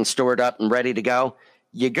everything stored up and ready to go,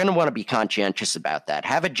 you're going to want to be conscientious about that.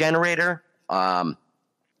 Have a generator. 3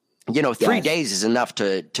 days is enough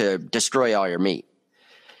to destroy all your meat.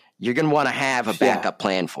 You're going to want to have a backup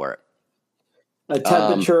plan for it. A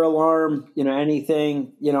temperature alarm,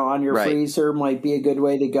 anything, on your freezer might be a good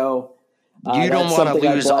way to go. You don't want to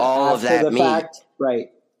lose all of that meat. Right.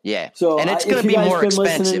 Yeah. So, and it's going to be more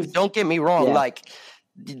expensive. Don't get me wrong. Yeah. Like,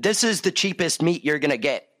 this is the cheapest meat you're going to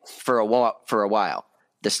get for a while.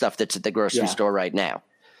 The stuff that's at the grocery store right now.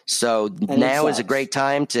 So now is a great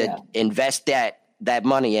time to invest that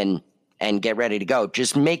money and get ready to go.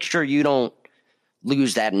 Just make sure you don't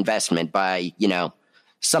lose that investment by,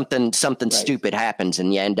 something stupid happens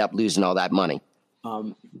and you end up losing all that money.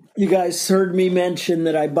 You guys heard me mention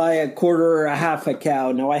that I buy a quarter or a half a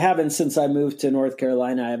cow. Now, I haven't since I moved to North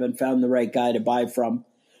Carolina. I haven't found the right guy to buy from.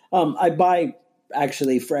 I buy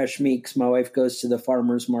actually fresh meat because my wife goes to the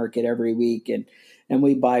farmer's market every week, and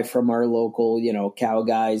we buy from our local, cow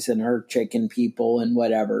guys and our chicken people and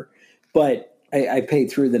whatever. But I pay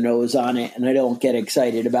through the nose on it, and I don't get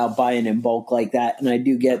excited about buying in bulk like that. And I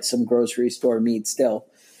do get some grocery store meat still.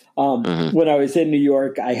 When I was in New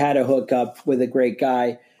York, I had a hookup with a great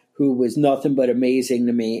guy who was nothing but amazing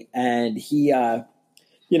to me. And he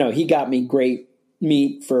got me great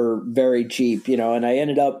meat for very cheap, and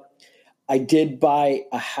I did buy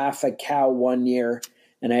a half a cow one year,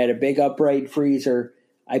 and I had a big upright freezer.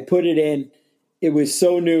 I put it in. It was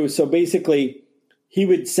so new. So basically, he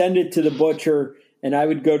would send it to the butcher, and I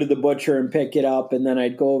would go to the butcher and pick it up. And then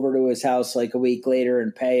I'd go over to his house like a week later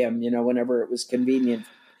and pay him, whenever it was convenient.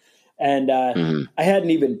 And I hadn't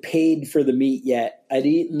even paid for the meat yet. I'd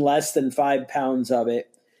eaten less than 5 pounds of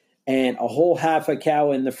it and a whole half a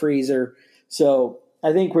cow in the freezer. So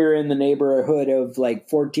I think we were in the neighborhood of like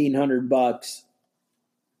 $1,400.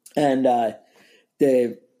 And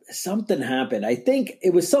something happened. I think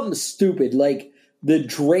it was something stupid, like the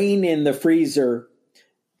drain in the freezer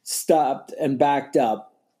stopped and backed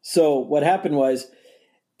up. So what happened was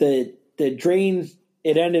the drain,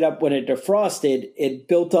 it ended up when it defrosted, it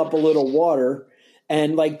built up a little water,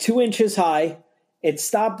 and like 2 inches high, it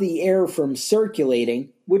stopped the air from circulating,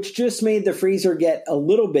 which just made the freezer get a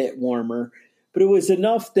little bit warmer. But it was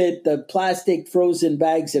enough that the plastic frozen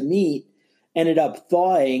bags of meat ended up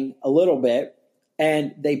thawing a little bit,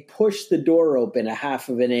 and they pushed the door open a half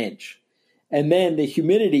of an inch. And then the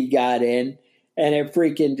humidity got in, and it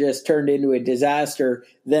freaking just turned into a disaster.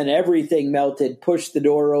 Then everything melted, pushed the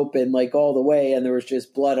door open like all the way, and there was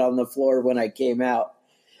just blood on the floor when I came out.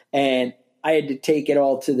 And I had to take it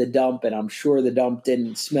all to the dump, and I'm sure the dump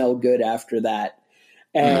didn't smell good after that.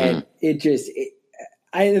 And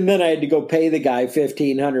and then I had to go pay the guy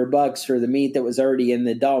 $1,500 for the meat that was already in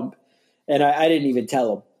the dump. And I didn't even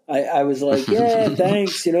tell him. I was like, yeah,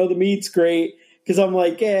 thanks. The meat's great. Because I'm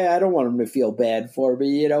like, I don't want him to feel bad for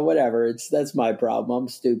me, whatever. That's my problem. I'm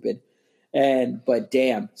stupid. But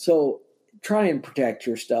damn. So try and protect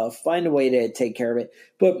your stuff. Find a way to take care of it.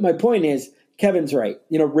 But my point is, Kevin's right.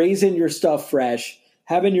 Raising your stuff fresh,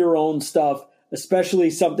 having your own stuff, especially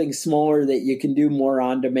something smaller that you can do more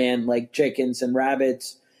on demand, like chickens and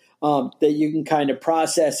rabbits, that you can kind of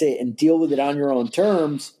process it and deal with it on your own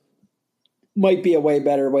terms, might be a way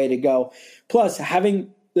better way to go. Plus,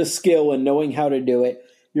 having the skill and knowing how to do it,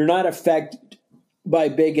 you're not affected by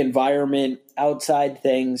big environment outside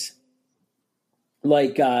things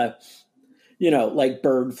like like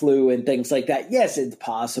bird flu and things like that. Yes, it's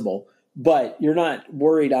possible, but you're not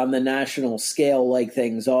worried on the national scale like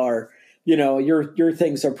things are. Your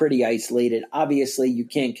things are pretty isolated. Obviously, you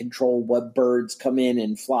can't control what birds come in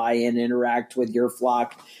and fly and interact with your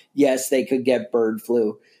flock. Yes, they could get bird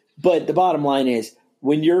flu, but the bottom line is,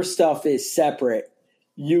 when your stuff is separate,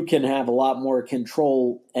 you can have a lot more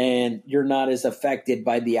control, and you're not as affected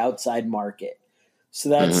by the outside market. So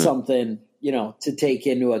that's something, to take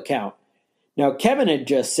into account. Now, Kevin had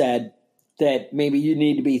just said that maybe you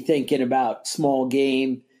need to be thinking about small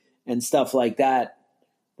game and stuff like that.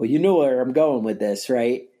 Well, you know where I'm going with this,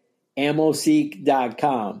 right?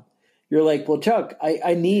 Ammoseek.com. You're like, well, Chuck,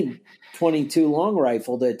 I need 22 long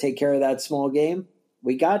rifle to take care of that small game.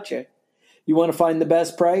 We got you. You want to find the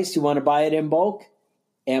best price? You want to buy it in bulk?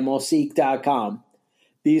 AmmoSeek.com.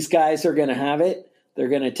 These guys are going to have it. They're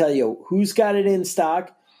going to tell you who's got it in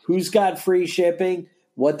stock, who's got free shipping,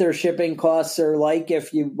 what their shipping costs are like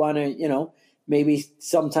if you want to, maybe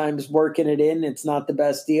sometimes working it in, it's not the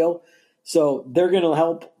best deal. So they're going to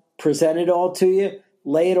help present it all to you,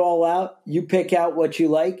 lay it all out. You pick out what you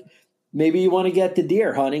like. Maybe you want to get the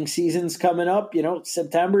deer. Hunting season's coming up.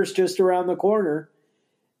 September's just around the corner.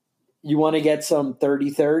 You want to get some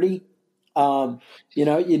 30-30.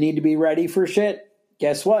 You need to be ready for shit.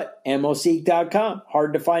 Guess what? AmmoSeek.com.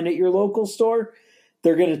 Hard to find at your local store.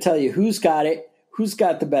 They're going to tell you who's got it, who's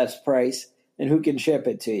got the best price, and who can ship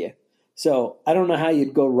it to you. So I don't know how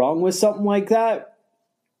you'd go wrong with something like that.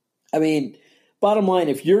 I mean, bottom line,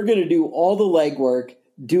 if you're going to do all the legwork,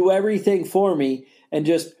 do everything for me, and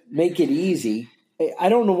just make it easy, I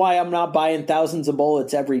don't know why I'm not buying thousands of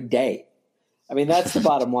bullets every day. I mean, that's the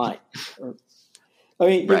bottom line. I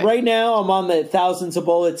mean, right now I'm on the thousands of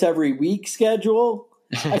bullets every week schedule.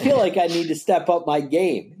 I feel like I need to step up my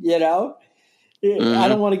game, I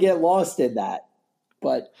don't want to get lost in that.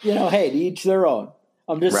 But, hey, to each their own.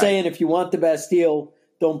 I'm just saying, if you want the best deal,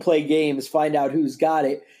 don't play games. Find out who's got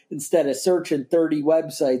it instead of searching 30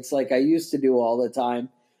 websites like I used to do all the time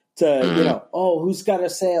to, who's got a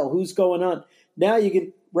sale, who's going on. Now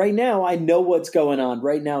right now I know what's going on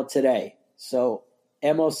right now today. So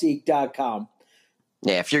AmmoSeek.com.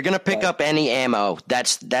 Yeah, if you're going to pick up any ammo,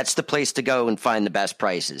 that's the place to go and find the best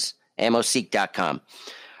prices. AmmoSeek.com.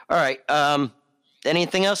 All right.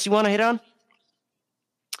 Anything else you want to hit on?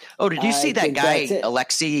 Oh, did you see that guy,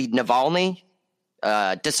 Alexei Navalny,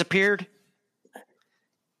 disappeared?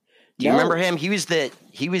 Do you remember him? He was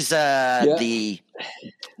he was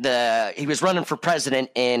running for president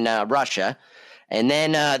in Russia, and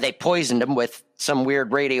then they poisoned him with some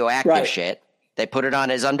weird radioactive shit. They put it on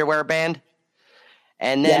his underwear band,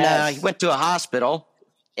 and then he went to a hospital,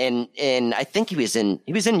 and I think he was in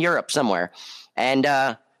Europe somewhere, and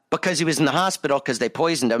because he was in the hospital because they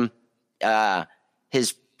poisoned him,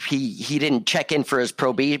 he didn't check in for his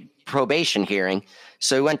probation hearing,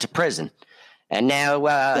 so he went to prison. And now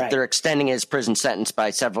they're extending his prison sentence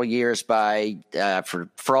by several years for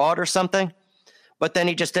fraud or something. But then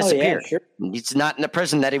he just disappeared. Oh, yeah, sure. He's not in the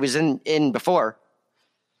prison that he was in before.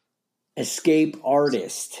 Escape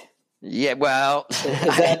artist. Yeah, well. Is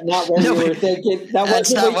that not what you were thinking?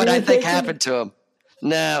 That's not what I think happened to him.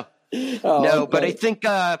 No. Okay. But I think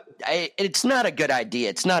it's not a good idea.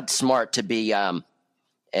 It's not smart to be to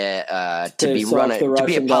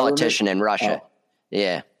be a politician in Russia. Oh.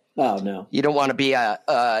 Yeah. Oh no! You don't want to be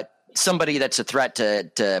somebody that's a threat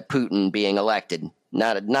to Putin being elected.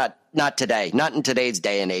 Not today. Not in today's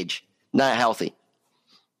day and age. Not healthy.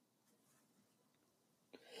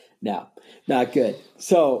 No, not good.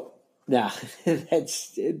 So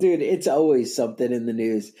it's always something in the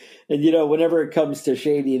news, and whenever it comes to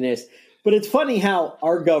shadiness. But it's funny how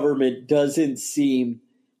our government doesn't seem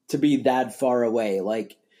to be that far away.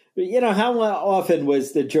 Like. How often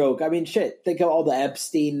was the joke? I mean, shit, think of all the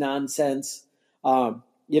Epstein nonsense.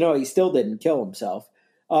 He still didn't kill himself.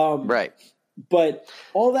 Right. But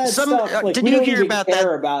all that stuff, like, did we you don't hear even about care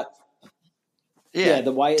that? about. Yeah,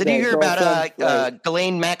 the white. Did you hear about right.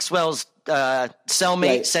 Ghislaine Maxwell's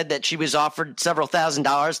cellmate said that she was offered several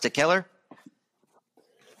 $1,000s to kill her?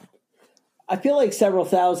 I feel like several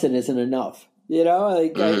thousand isn't enough.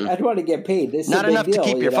 I'd want to get paid. This is not a big enough deal,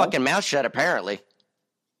 to keep your fucking mouth shut, apparently.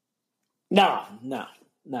 No, not,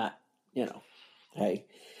 hey,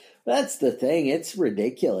 that's the thing. It's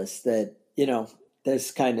ridiculous that,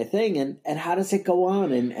 this kind of thing. And how does it go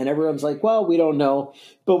on? And everyone's like, well, we don't know,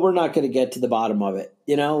 but we're not going to get to the bottom of it.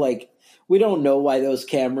 We don't know why those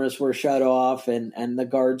cameras were shut off and the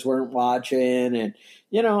guards weren't watching. And,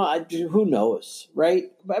 who knows, right?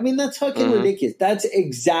 I mean, that's fucking ridiculous. That's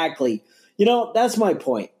exactly, that's my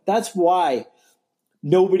point. That's why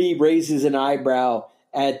nobody raises an eyebrow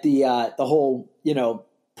at the whole,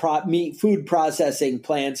 food processing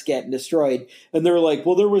plants getting destroyed. And they're like,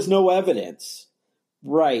 well, there was no evidence.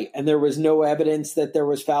 Right. And there was no evidence that there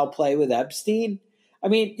was foul play with Epstein. I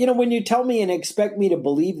mean, when you tell me and expect me to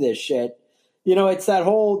believe this shit, it's that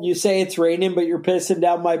whole, you say it's raining, but you're pissing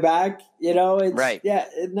down my back, it's right. Yeah,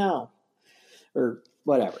 no, or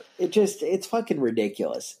whatever. It's fucking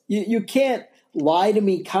ridiculous. You can't lie to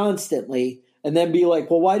me constantly and then be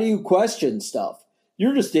like, well, why do you question stuff?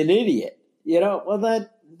 You're just an idiot. Well,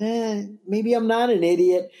 maybe I'm not an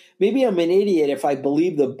idiot. Maybe I'm an idiot if I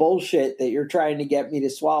believe the bullshit that you're trying to get me to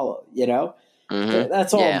swallow,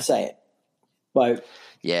 That's all I'm saying. But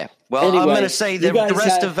yeah. Well, anyway, I'm going to say the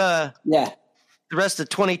rest of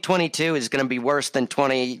 2022 is going to be worse than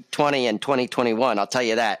 2020 and 2021. I'll tell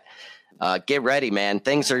you that. get ready, man.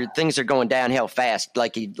 Things are going downhill fast,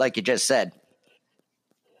 like you just said.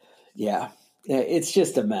 Yeah, it's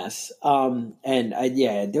just a mess.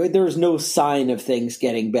 There's no sign of things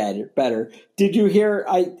getting better. Did you hear?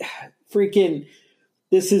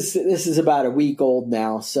 This is about a week old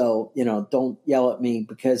now, so don't yell at me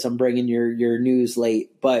because I'm bringing your news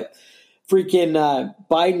late. But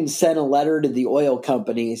Biden sent a letter to the oil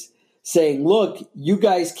companies saying, look, you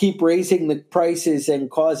guys keep raising the prices and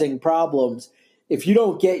causing problems. If you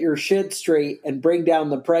don't get your shit straight and bring down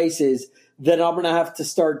the prices, then I'm going to have to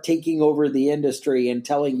start taking over the industry and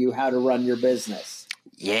telling you how to run your business.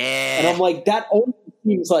 Yeah. And I'm like, that only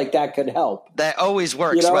seems like that could help. That always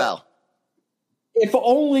works well. If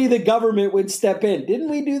only the government would step in. Didn't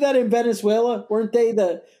we do that in Venezuela? Weren't they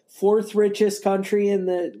the fourth richest country in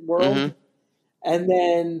the world? Mm-hmm. And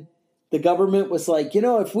then the government was like,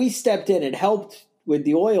 if we stepped in and helped with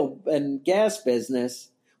the oil and gas business,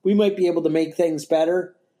 we might be able to make things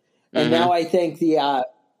better. And now I think the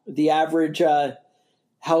average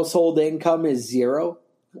household income is zero.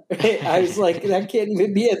 I was like, that can't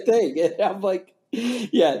even be a thing. And I'm like,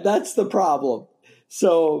 yeah, that's the problem.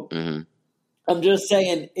 So I'm just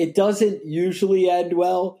saying it doesn't usually end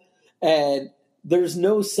well, and there's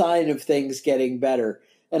no sign of things getting better.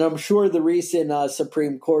 And I'm sure the recent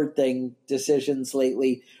Supreme Court decisions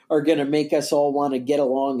lately are going to make us all want to get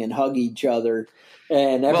along and hug each other.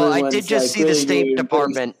 And I did just see the State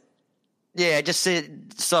Department. Yeah, I just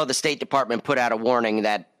saw the State Department put out a warning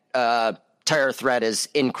that terror threat is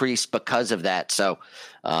increased because of that. So,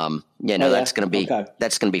 that's going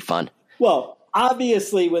to be fun. Well,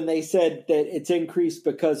 obviously, when they said that it's increased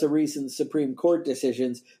because of recent Supreme Court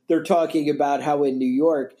decisions, they're talking about how in New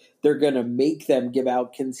York they're going to make them give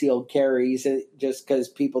out concealed carries just because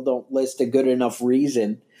people don't list a good enough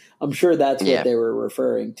reason. I'm sure that's what they were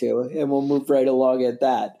referring to, and we'll move right along at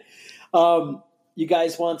that. You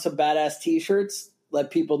guys want some badass T-shirts?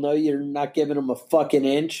 Let people know you're not giving them a fucking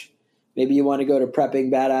inch. Maybe you want to go to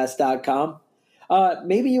preppingbadass.com.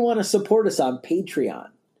 Maybe you want to support us on Patreon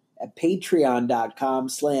at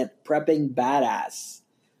patreon.com/preppingbadass.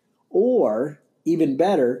 Or, even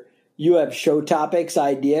better, you have show topics,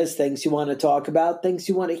 ideas, things you want to talk about, things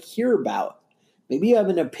you want to hear about. Maybe you have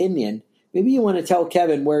an opinion. Maybe you want to tell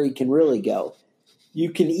Kevin where he can really go.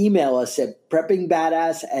 You can email us at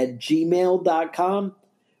preppingbadass@gmail.com.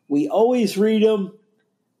 We always read them.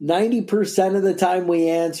 90% of the time we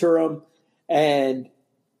answer them. And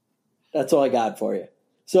that's all I got for you.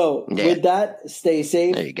 So with that, stay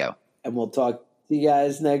safe. There you go. And we'll talk to you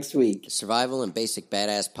guys next week. The Survival and Basic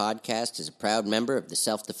Badass podcast is a proud member of the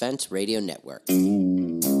Self-Defense Radio Network.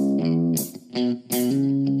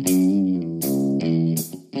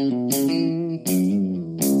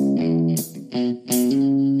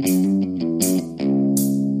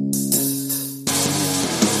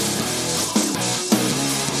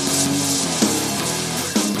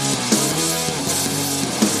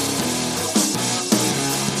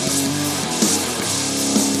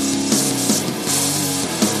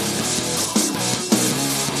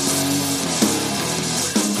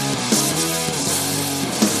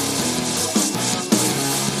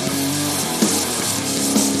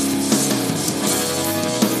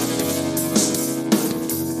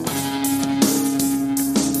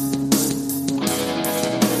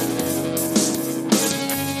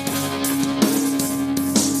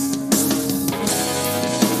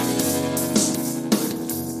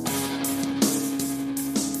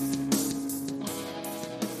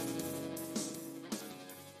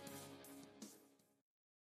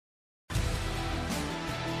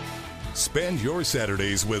 Spend your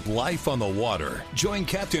Saturdays with Life on the Water. Join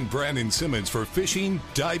Captain Brandon Simmons for fishing,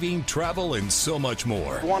 diving, travel, and so much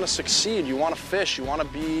more. You want to succeed, you want to fish, you want to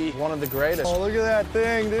be one of the greatest. Oh, look at that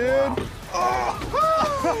thing, dude. Wow.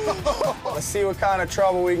 Oh. Let's see what kind of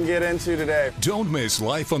trouble we can get into today. Don't miss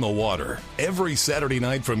Life on the Water every Saturday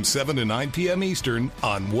night from 7 to 9 p.m. Eastern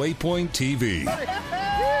on Waypoint TV.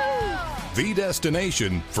 The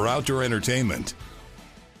destination for outdoor entertainment.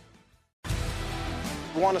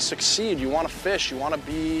 You want to succeed, you want to fish, you want to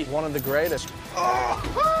be one of the greatest.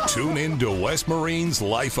 Tune in to West Marine's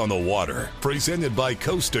Life on the Water, presented by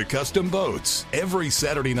Costa Custom Boats, every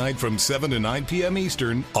Saturday night from 7 to 9 p.m.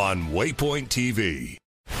 Eastern on Waypoint TV.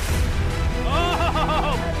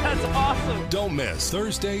 Oh, that's awesome. Don't miss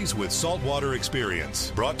Thursdays with Saltwater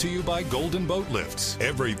Experience, brought to you by Golden Boat Lifts,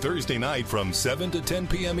 every Thursday night from 7 to 10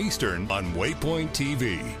 p.m. Eastern on Waypoint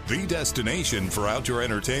TV, the destination for outdoor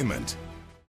entertainment.